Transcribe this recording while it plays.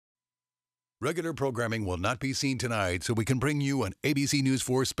Regular programming will not be seen tonight, so we can bring you an ABC News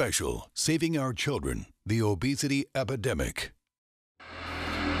 4 special, Saving Our Children, the Obesity Epidemic. The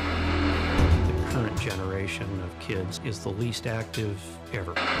current generation of kids is the least active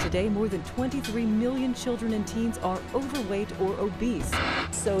ever. Today, more than 23 million children and teens are overweight or obese.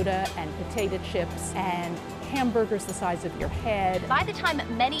 Soda and potato chips and hamburgers the size of your head. By the time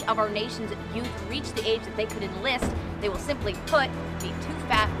many of our nation's youth reach the age that they could enlist, they will simply be too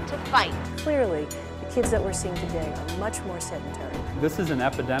fat to fight. Clearly, the kids that we're seeing today are much more sedentary. This is an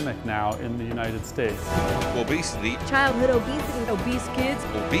epidemic now in the United States. Obesity. Childhood obesity. Obese kids.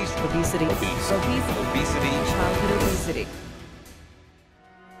 Obese. Obesity. Obese. Obese. Obesity. Childhood obesity.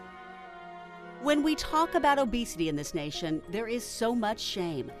 When we talk about obesity in this nation, there is so much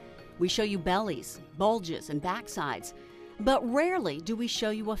shame. We show you bellies, bulges, and backsides, but rarely do we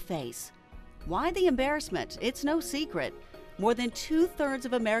show you a face. Why the embarrassment? It's no secret. More than 2/3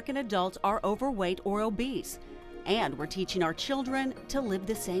 of American adults are overweight or obese, and we're teaching our children to live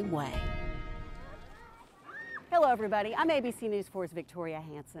the same way. Hello everybody, I'm ABC News 4's Victoria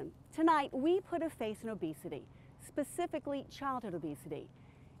Hansen. Tonight we put a face in obesity, specifically childhood obesity.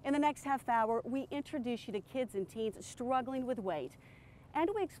 In the next half hour, we introduce you to kids and teens struggling with weight, and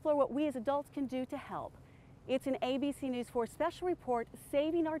we explore what we as adults can do to help. It's an ABC News 4 special report,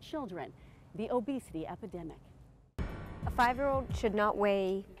 Saving Our Children, the Obesity Epidemic. A 5-year-old should not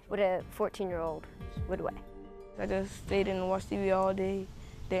weigh what a 14-year-old would weigh. I just stayed in and watched TV all day,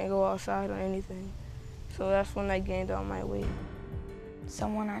 didn't go outside or anything. So that's when I gained all my weight.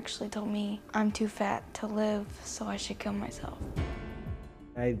 Someone actually told me I'm too fat to live, so I should kill myself.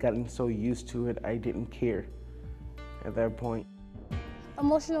 I had gotten so used to it, I didn't care at that point.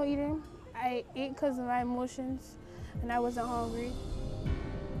 Emotional eating. I ate because of my emotions and I wasn't hungry.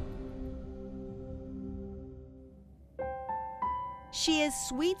 She is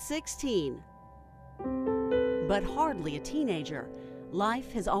sweet 16, but hardly a teenager.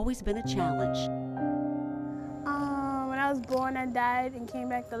 Life has always been a challenge. When I was born, I died and came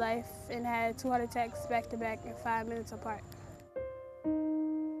back to life and had 2 heart attacks back to back in 5 minutes apart.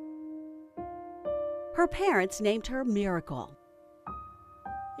 Her parents named her Miracle.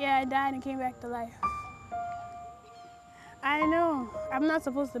 Yeah, I died and came back to life. I know, I'm not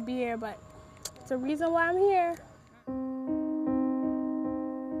supposed to be here, but it's a reason why I'm here.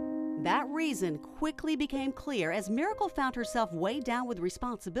 That reason quickly became clear as Miracle found herself weighed down with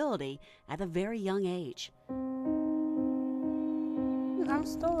responsibility at a very young age. I'm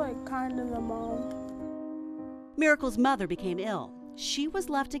still kind of the mom. Miracle's mother became ill. She was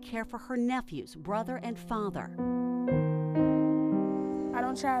left to care for her nephews, brother and father. I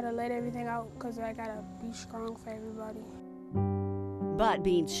don't try to let everything out because I gotta be strong for everybody. But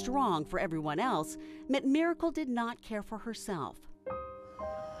being strong for everyone else meant Miracle did not care for herself.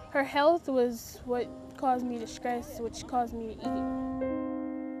 Her health was what caused me to stress, which caused me to eat.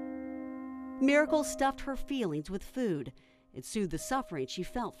 Miracle stuffed her feelings with food. It soothed the suffering she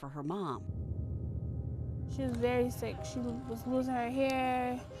felt for her mom. She was very sick. She was losing her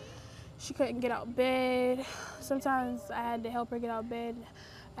hair. She couldn't get out of bed. Sometimes I had to help her get out of bed.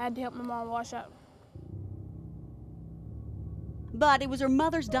 I had to help my mom wash up. But it was her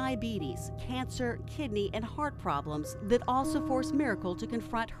mother's diabetes, cancer, kidney, and heart problems that also forced Miracle to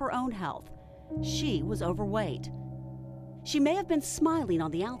confront her own health. She was overweight. She may have been smiling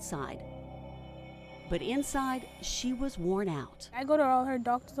on the outside, but inside, she was worn out. I go to all her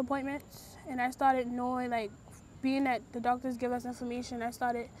doctor's appointments, and I started knowing, being that the doctors give us information, I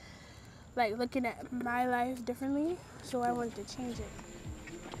started, looking at my life differently, so I wanted to change it.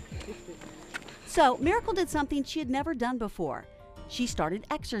 So, Miracle did something she had never done before. She started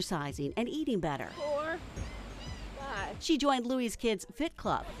exercising and eating better. 4, 5. She joined Louie's Kids Fit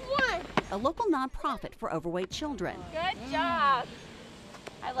Club, 1. a local nonprofit for overweight children. Good job.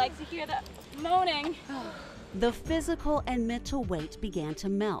 I like to hear the moaning. The physical and mental weight began to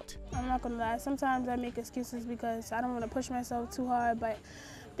melt. I'm not gonna lie, sometimes I make excuses because I don't want to push myself too hard, but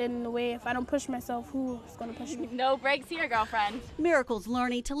then in a way, if I don't push myself, who's gonna push me? No breaks here, girlfriend. Miracle's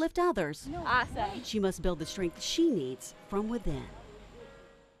learning to lift others. Awesome. She must build the strength she needs from within.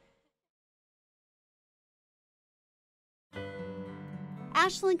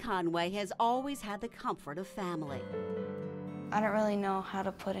 Ashlyn Conway has always had the comfort of family. I don't really know how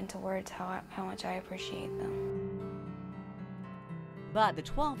to put into words how much I appreciate them. But the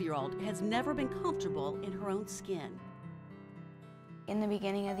 12-year-old has never been comfortable in her own skin. In the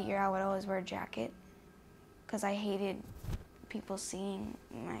beginning of the year, I would always wear a jacket because I hated people seeing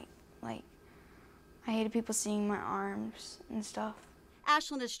I hated people seeing my arms and stuff.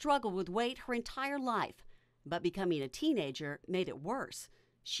 Ashlyn has struggled with weight her entire life, but becoming a teenager made it worse.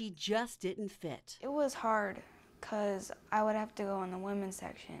 she just didn't fit. It was hard because I would have to go in the women's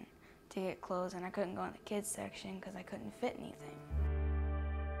section to get clothes, and I couldn't go in the kids section because I couldn't fit anything.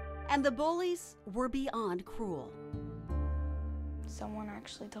 And the bullies were beyond cruel. Someone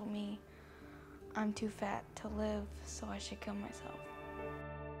actually told me I'm too fat to live, so I should kill myself.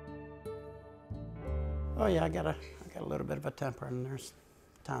 Oh yeah, I got a little bit of a temper, and there's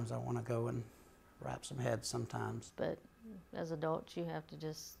times I want to go and wrap some heads sometimes. But as adults, you have to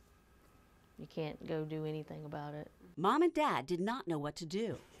you can't go do anything about it. Mom and Dad did not know what to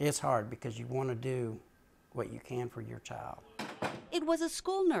do. It's hard because you want to do what you can for your child. It was a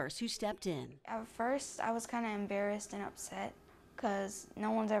school nurse who stepped in. At first, I was kind of embarrassed and upset because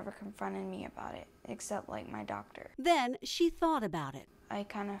no one's ever confronted me about it, except like my doctor. Then she thought about it. I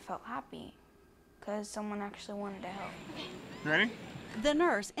kind of felt happy because someone actually wanted to help. Ready? The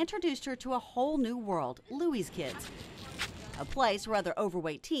nurse introduced her to a whole new world, Louie's Kids, a place where other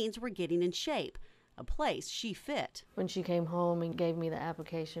overweight teens were getting in shape, a place she fit. When she came home and gave me the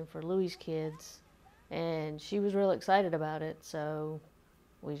application for Louie's Kids, and she was real excited about it, so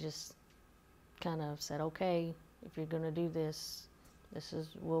we just kind of said, okay, if you're gonna do this,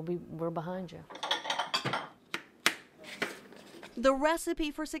 we're behind you. The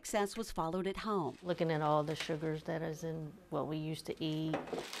recipe for success was followed at home. Looking at all the sugars that is in what we used to eat,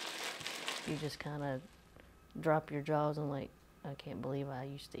 you just kind of drop your jaws and like, I can't believe I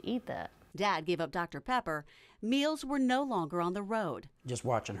used to eat that. Dad gave up Dr. Pepper. Meals were no longer on the road. Just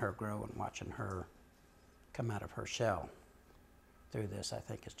watching her grow and watching her come out of her shell through this, I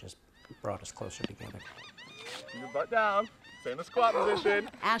think, has just brought us closer together. Your butt down. Stay in the squat position.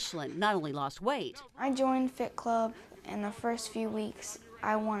 Ashlyn not only lost weight. I joined Fit Club. In the first few weeks,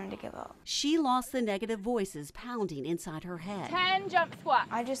 I wanted to give up. She lost the negative voices pounding inside her head. 10 jump squats.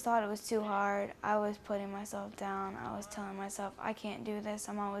 I just thought it was too hard. I was putting myself down. I was telling myself, I can't do this.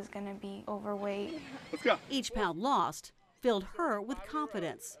 I'm always going to be overweight. Let's go. Each pound lost filled her with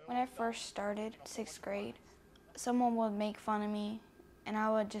confidence. When I first started 6th grade, someone would make fun of me, and I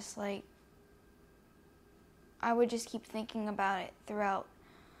would just keep thinking about it throughout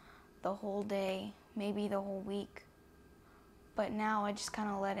the whole day, maybe the whole week. But now I just kind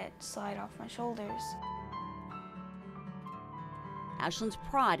of let it slide off my shoulders. Ashlyn's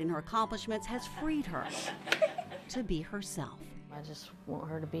pride in her accomplishments has freed her to be herself. I just want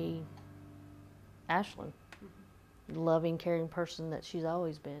her to be Ashlyn, the loving, caring person that she's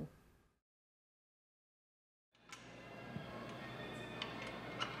always been.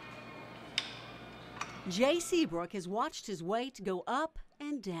 Jay Seabrook has watched his weight go up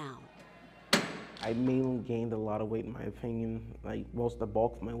and down. I mainly gained a lot of weight, in my opinion, like most of the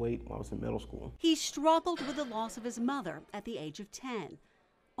bulk of my weight while I was in middle school. He struggled with the loss of his mother at the age of 10,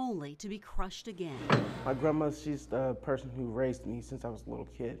 only to be crushed again. My grandma, she's the person who raised me since I was a little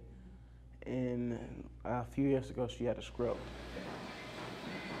kid. And a few years ago, she had a stroke.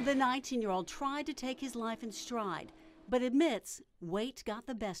 The 19-year-old tried to take his life in stride, but admits weight got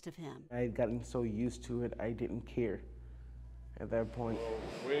the best of him. I had gotten so used to it, I didn't care at that point.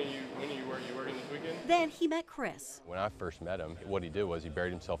 When are you working this weekend? Then he met Chris. When I first met him, what he did was he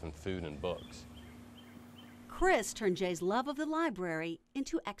buried himself in food and books. Chris turned Jay's love of the library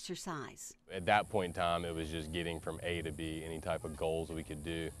into exercise. At that point in time, it was just getting from A to B, any type of goals we could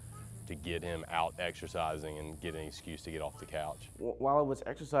do to get him out exercising and get an excuse to get off the couch. While I was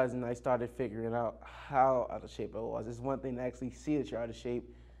exercising, I started figuring out how out of shape I was. It's one thing to actually see that you're out of shape.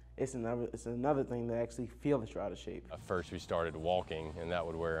 It's another thing to actually feel that you're out of shape. At first we started walking, and that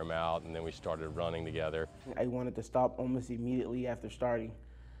would wear him out, and then we started running together. I wanted to stop almost immediately after starting.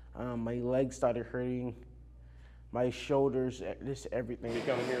 My legs started hurting, my shoulders, just everything. You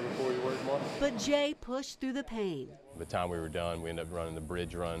coming here before you work more? But Jay pushed through the pain. By the time we were done, we ended up running the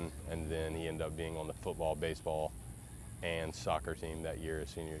bridge run, and then he ended up being on the football, baseball, and soccer team that year, his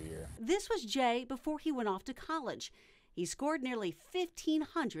senior year. This was Jay before he went off to college. He scored nearly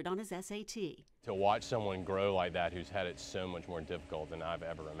 1,500 on his SAT. To watch someone grow like that who's had it so much more difficult than I've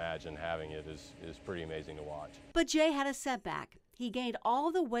ever imagined having it is pretty amazing to watch. But Jay had a setback. He gained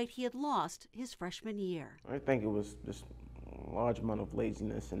all the weight he had lost his freshman year. I think it was just a large amount of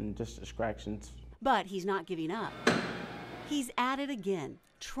laziness and just distractions. But he's not giving up. He's at it again,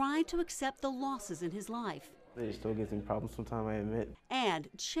 trying to accept the losses in his life. It still gives me problems sometimes, I admit. And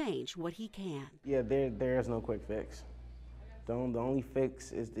change what he can. Yeah, there is no quick fix. The only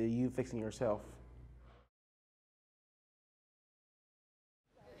fix is you fixing yourself.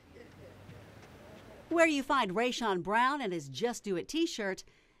 Where you find Rayshawn Brown and his Just Do It t-shirt,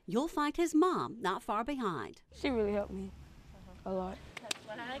 you'll find his mom not far behind. She really helped me a lot. That's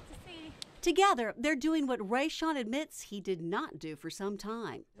what I like to see. Together, they're doing what Rayshawn admits he did not do for some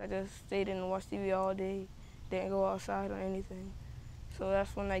time. I just stayed in and watched TV all day, didn't go outside or anything. So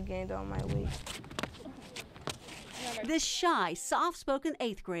that's when I gained all my weight. This shy, soft-spoken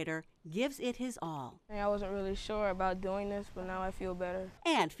 8th grader gives it his all. I wasn't really sure about doing this, but now I feel better.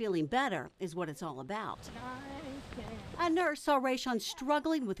 And feeling better is what it's all about. A nurse saw Rayshawn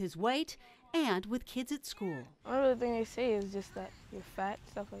struggling with his weight and with kids at school. One of the things they say is just that you're fat,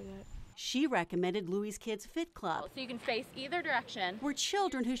 stuff like that. She recommended Louie's Kids Fit Club, so you can face either direction, where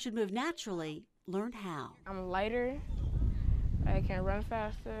children who should move naturally learn how. I'm lighter, I can run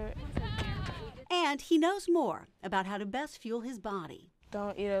faster. And he knows more about how to best fuel his body.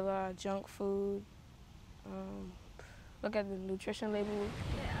 Don't eat a lot of junk food. Look at the nutrition label.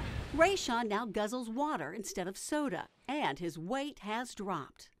 Rayshawn now guzzles water instead of soda, and his weight has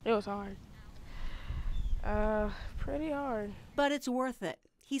dropped. It was hard. Pretty hard. But it's worth it.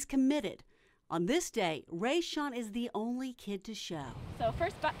 He's committed. On this day, Rayshawn is the only kid to show. So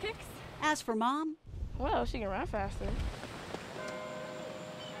first butt kicks. As for Mom, well, she can run faster.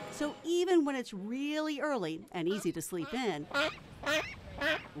 So even when it's really early and easy to sleep in,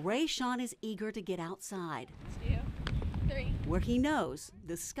 Rayshawn is eager to get outside, 2, 3, where he knows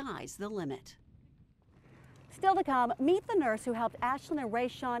the sky's the limit. Still to come, meet the nurse who helped Ashlyn and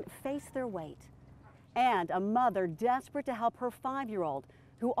Rayshawn face their weight. And a mother desperate to help her 5-year-old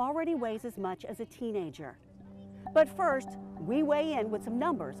who already weighs as much as a teenager. But first, we weigh in with some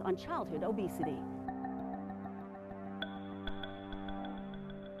numbers on childhood obesity.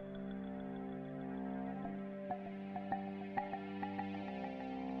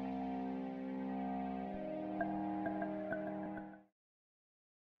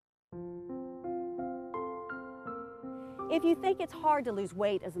 If you think it's hard to lose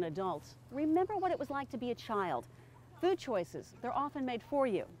weight as an adult, remember what it was like to be a child. Food choices, they're often made for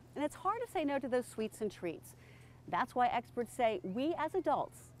you, and it's hard to say no to those sweets and treats. That's why experts say we as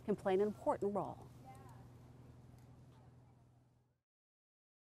adults can play an important role.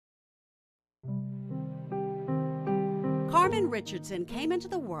 Carmen Richardson came into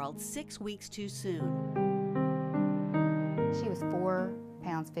the world 6 weeks too soon. She was 4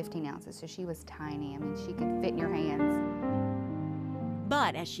 pounds, 15 ounces, so she was tiny. I mean, she could fit in your hands.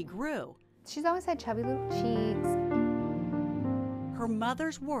 But as she grew, she's always had chubby little cheeks. Her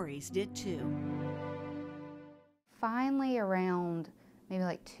mother's worries did too. Finally, around maybe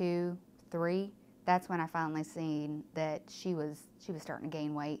like 2, 3, that's when I finally seen that she was starting to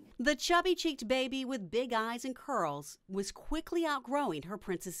gain weight. The chubby-cheeked baby with big eyes and curls was quickly outgrowing her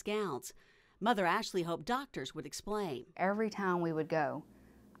princess gowns. Mother Ashley hoped doctors would explain. Every time we would go,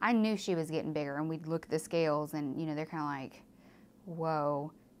 I knew she was getting bigger, and we'd look at the scales, and you know, they're kind of like,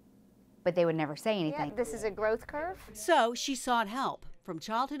 whoa, but they would never say anything. Yeah, this is a growth curve. So she sought help from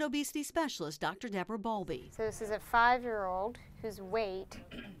childhood obesity specialist Dr. Deborah Bowlby. So this is a 5-year-old whose weight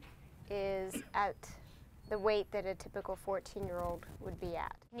is at the weight that a typical 14-year-old would be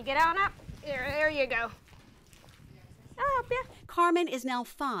at. Can you get on up? There you go. I'll help you. Carmen is now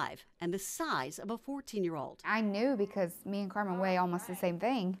 5 and the size of a 14-year-old. I knew because me and Carmen weigh almost the same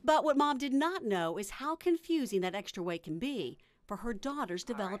thing. But what Mom did not know is how confusing that extra weight can be for her daughter's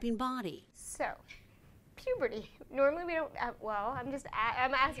developing body. So, puberty. Normally we don't, well,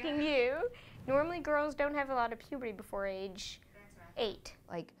 I'm asking you. Normally girls don't have a lot of puberty before age 8.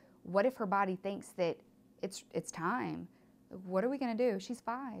 Like, what if her body thinks that it's time? What are we gonna do? She's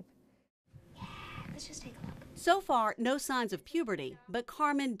 5. Yeah, let's just take a look. So far, no signs of puberty, but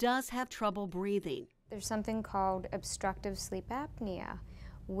Carmen does have trouble breathing. There's something called obstructive sleep apnea,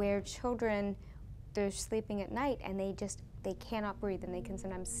 where children, they're sleeping at night and they cannot breathe, and they can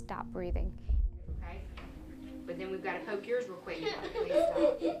sometimes stop breathing. Okay, but then we've got to poke yours real quick. Please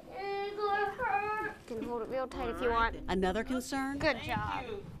stop. You can hold it real tight if you want. Another concern? Good job.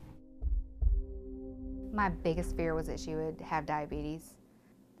 My biggest fear was that she would have diabetes.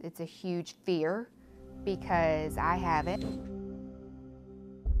 It's a huge fear because I have it.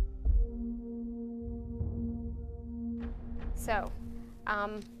 So,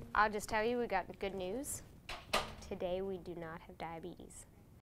 I'll just tell you we got good news. Today we do not have diabetes.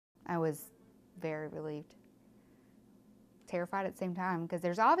 I was very relieved. Terrified at the same time because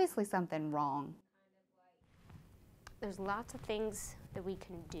there's obviously something wrong. There's lots of things that we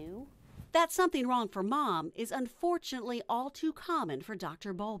can do. That something wrong for Mom is unfortunately all too common for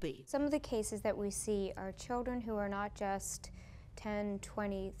Dr. Bowlby. Some of the cases that we see are children who are not just 10,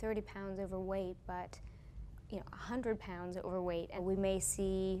 20, 30 pounds overweight, but 100 pounds overweight. And we may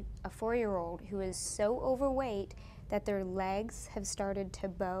see a 4-year-old who is so overweight that their legs have started to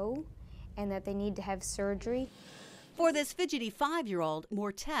bow and that they need to have surgery. For this fidgety 5-year-old,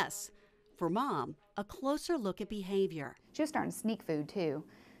 more tests. For Mom, a closer look at behavior. She was starting to sneak food too.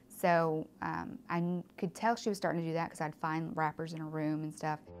 So I could tell she was starting to do that because I'd find wrappers in her room and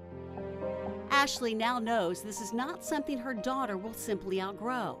stuff. Ashley now knows this is not something her daughter will simply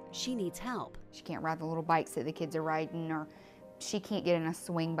outgrow. She needs help. She can't ride the little bikes that the kids are riding, or she can't get in a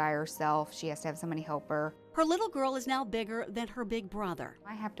swing by herself. She has to have somebody help her. Her little girl is now bigger than her big brother.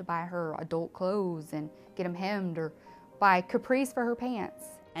 I have to buy her adult clothes and get them hemmed, or buy capris for her pants.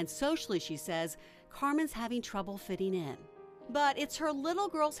 And socially, she says, Carmen's having trouble fitting in. But it's her little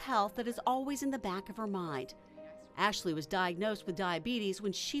girl's health that is always in the back of her mind. Ashley was diagnosed with diabetes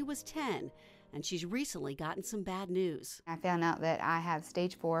when she was 10, and she's recently gotten some bad news. I found out that I have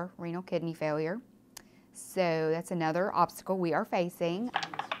stage 4 renal kidney failure. So that's another obstacle we are facing.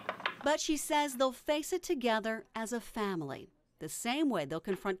 But she says they'll face it together as a family, the same way they'll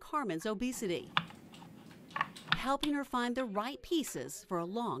confront Carmen's obesity, helping her find the right pieces for a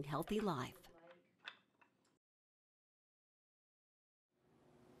long, healthy life.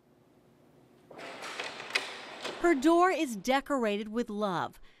 Her door is decorated with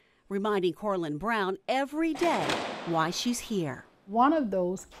love, reminding Corlin Brown every day why she's here. One of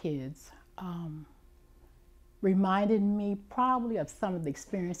those kids reminded me probably of some of the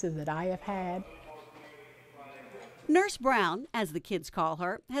experiences that I have had. Nurse Brown, as the kids call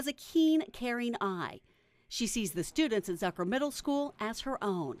her, has a keen, caring eye. She sees the students at Zucker Middle School as her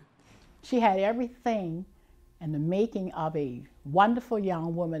own. She had everything and the making of a wonderful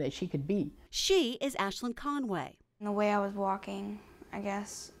young woman that she could be. She is Ashlyn Conway. The way I was walking, I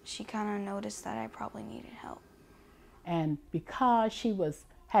guess she kind of noticed that I probably needed help. And because she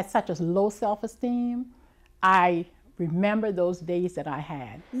had such a low self-esteem, I remember those days that I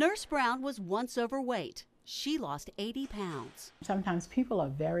had. Nurse Brown was once overweight. She lost 80 pounds. Sometimes people are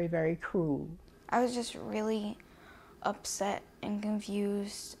very, very cruel. I was just really upset and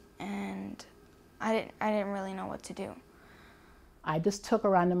confused, and I didn't really know what to do. I just took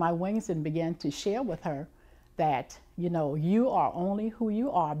her under my wings and began to share with her that, you know, you are only who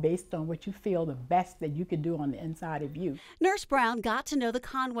you are based on what you feel the best that you can do on the inside of you. Nurse Brown got to know the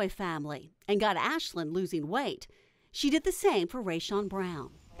Conway family and got Ashlyn losing weight. She did the same for Rayshawn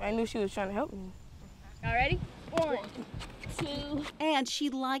Brown. I knew she was trying to help me. All ready? 1, 2. And she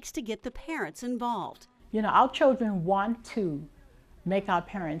likes to get the parents involved. You know, our children want to make our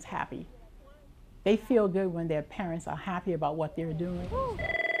parents happy. They feel good when their parents are happy about what they're doing.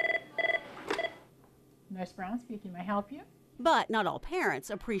 Nurse Brown speaking, may I help you? But not all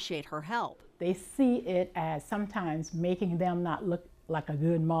parents appreciate her help. They see it as sometimes making them not look like a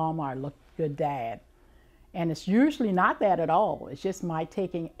good mom or look good dad. And it's usually not that at all. It's just my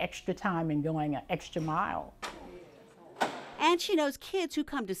taking extra time and going an extra mile. And she knows kids who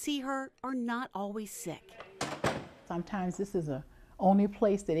come to see her are not always sick. Sometimes this is the only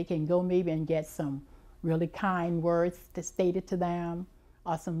place that they can go maybe and get some really kind words stated to them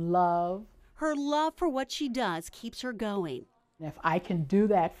or some love. Her love for what she does keeps her going. If I can do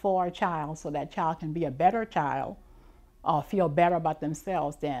that for a child so that child can be a better child or feel better about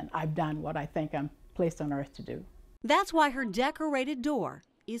themselves, then I've done what I think I'm placed on earth to do. That's why her decorated door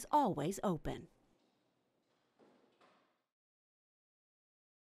is always open.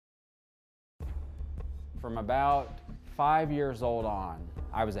 From about 5 years old on,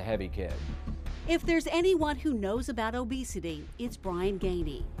 I was a heavy kid. If there's anyone who knows about obesity, it's Brian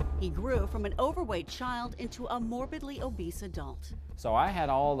Gainey. He grew from an overweight child into a morbidly obese adult. So I had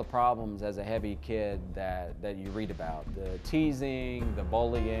all the problems as a heavy kid that you read about. The teasing, the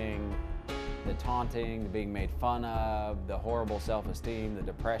bullying, the taunting, the being made fun of, the horrible self-esteem, the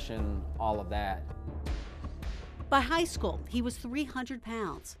depression, all of that. By high school, he was 300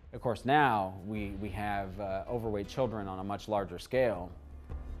 pounds. Of course, now we have overweight children on a much larger scale,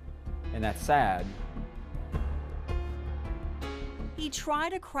 and that's sad. He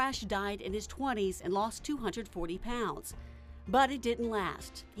tried a crash diet in his 20s and lost 240 pounds. But it didn't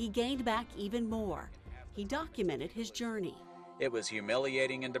last. He gained back even more. He documented his journey. It was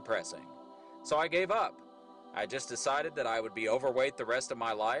humiliating and depressing. So I gave up. I just decided that I would be overweight the rest of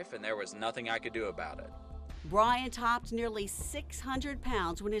my life, and there was nothing I could do about it. Brian topped nearly 600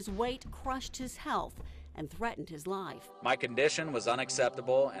 pounds when his weight crushed his health and threatened his life. My condition was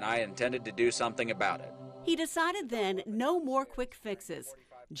unacceptable, and I intended to do something about it. He decided then no more quick fixes,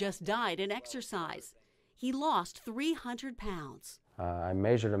 just diet and exercise. He lost 300 pounds. I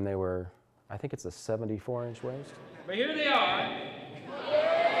measured them, they were, I think it's a 74-inch waist. But here they are.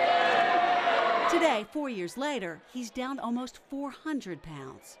 Today, 4 years later, he's down almost 400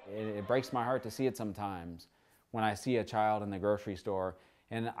 pounds. It breaks my heart to see it sometimes when I see a child in the grocery store.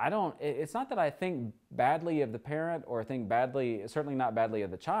 And it's not that I think badly of the parent or think badly, certainly not badly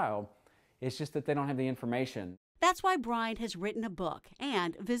of the child. It's just that they don't have the information. That's why Brian has written a book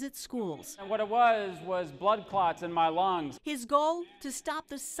and visits schools. And what it was blood clots in my lungs. His goal, to stop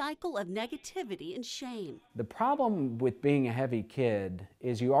the cycle of negativity and shame. The problem with being a heavy kid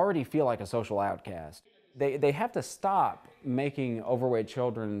is you already feel like a social outcast. They have to stop making overweight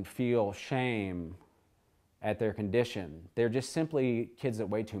children feel shame at their condition. They're just simply kids that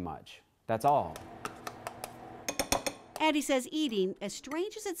weigh too much. That's all. And he says eating, as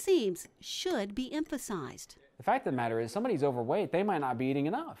strange as it seems, should be emphasized. The fact of the matter is, somebody's overweight, they might not be eating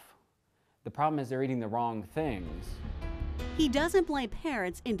enough. The problem is they're eating the wrong things. He doesn't blame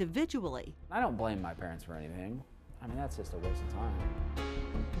parents individually. I don't blame my parents for anything. I mean, that's just a waste of time.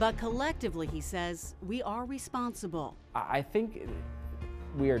 But collectively, he says, we are responsible. I think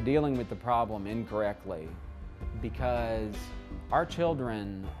we are dealing with the problem incorrectly because our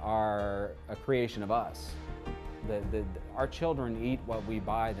children are a creation of us. Our children eat what we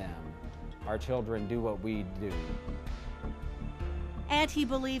buy them. Our children do what we do. And he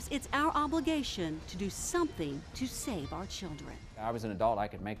believes it's our obligation to do something to save our children. I was an adult, I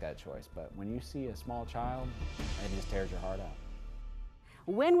could make that choice, but when you see a small child, it just tears your heart out.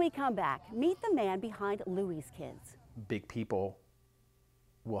 When we come back, meet the man behind Louie's Kids. Big people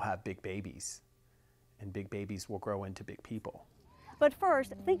will have big babies, and big babies will grow into big people. But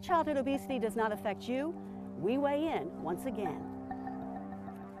first, think childhood obesity does not affect you? We weigh in once again.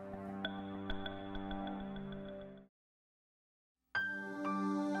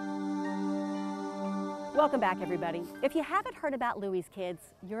 Welcome back, everybody. If you haven't heard about Louie's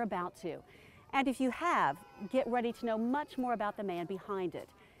Kids, you're about to. And if you have, get ready to know much more about the man behind it.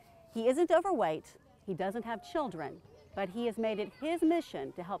 He isn't overweight, he doesn't have children, but he has made it his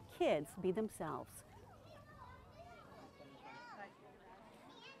mission to help kids be themselves.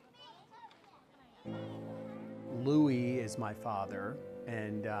 Louie is my father,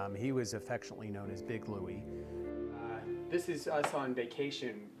 and he was affectionately known as Big Louie. This is us on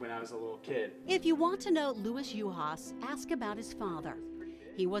vacation when I was a little kid. If you want to know Louis Juhas, ask about his father.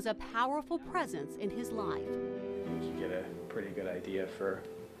 He was a powerful presence in his life. You get a pretty good idea for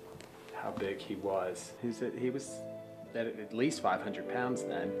how big he was. He was at least 500 pounds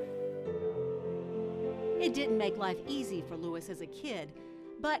then. It didn't make life easy for Louis as a kid,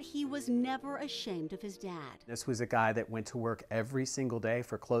 but he was never ashamed of his dad. This was a guy that went to work every single day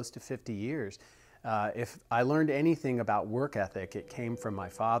for close to 50 years. If I learned anything about work ethic, it came from my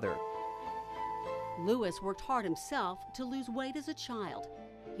father. Louis worked hard himself to lose weight as a child.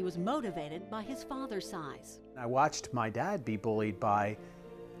 He was motivated by his father's size. I watched my dad be bullied by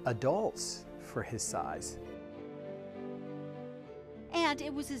adults for his size. And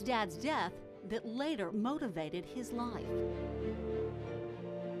it was his dad's death that later motivated his life.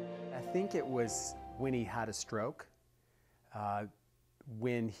 I think it was when he had a stroke,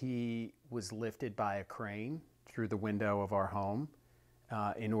 when he was lifted by a crane through the window of our home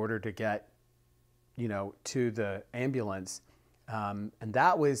in order to get, to the ambulance. And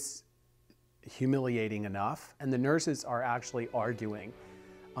that was humiliating enough. And the nurses are actually arguing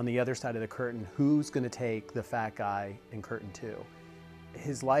on the other side of the curtain, who's going to take the fat guy in curtain 2.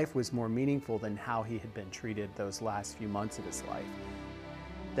 His life was more meaningful than how he had been treated those last few months of his life.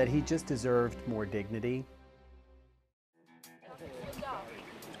 That he just deserved more dignity.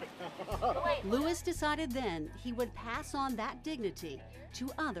 Louis decided then he would pass on that dignity to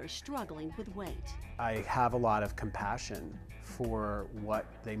others struggling with weight. I have a lot of compassion for what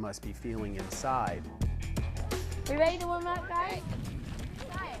they must be feeling inside. We ready to warm up, guys?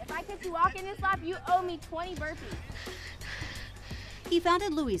 If I catch you walking this lap, you owe me 20 burpees. He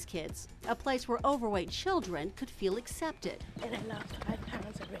founded Louie's Kids, a place where overweight children could feel accepted. And I lost 5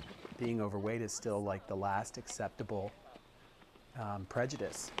 pounds already. Being overweight is still like the last acceptable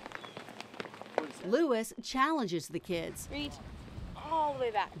prejudice. Louis challenges the kids. Reach all the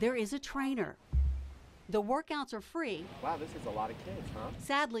way back. There is a trainer. The workouts are free. Wow, this is a lot of kids, huh?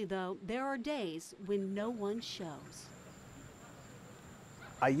 Sadly, though, there are days when no one shows.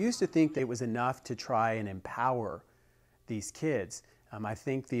 I used to think that it was enough to try and empower these kids. I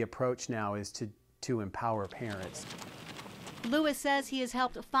think the approach now is to empower parents. Louis says he has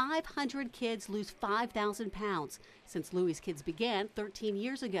helped 500 kids lose 5,000 pounds since Louie's Kids began 13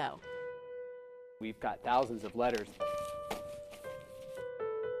 years ago. We've got thousands of letters.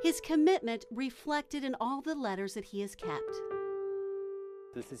 His commitment reflected in all the letters that he has kept.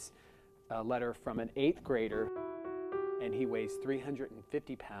 This is a letter from an 8th grader, and he weighs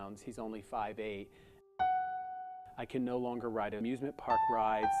 350 pounds. He's only 5'8". I can no longer ride amusement park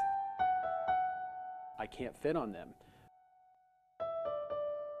rides. I can't fit on them.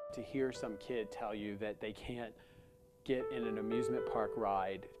 To hear some kid tell you that they can't get in an amusement park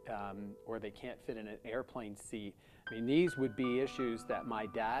ride, or they can't fit in an airplane seat. I mean, these would be issues that my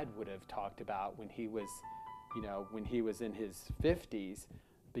dad would have talked about when he was, when he was in his 50s.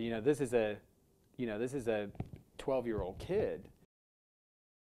 But this is a 12-year-old kid.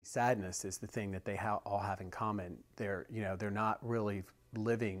 Sadness is the thing that they all have in common. They're not really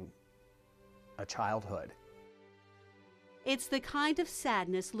living a childhood. It's the kind of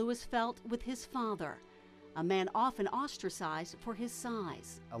sadness Lewis felt with his father, a man often ostracized for his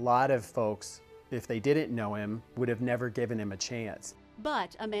size. A lot of folks, if they didn't know him, would have never given him a chance.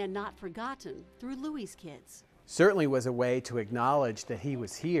 But a man not forgotten through Louie's kids. Certainly was a way to acknowledge that he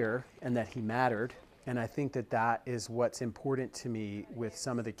was here and that he mattered. And I think that that is what's important to me with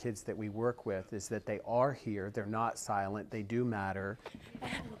some of the kids that we work with, is that they are here, they're not silent, they do matter.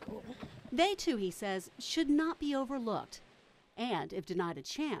 They too, he says, should not be overlooked. And if denied a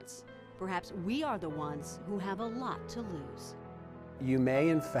chance, perhaps we are the ones who have a lot to lose. You may,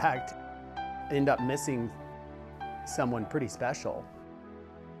 in fact, end up missing someone pretty special.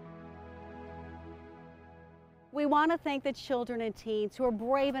 We want to thank the children and teens who are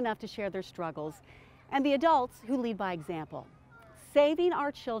brave enough to share their struggles, and the adults who lead by example. Saving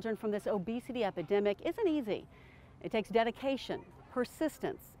our children from this obesity epidemic isn't easy. It takes dedication,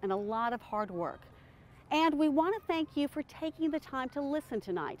 persistence, and a lot of hard work. And we want to thank you for taking the time to listen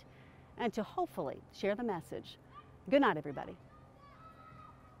tonight and to hopefully share the message. Good night, everybody.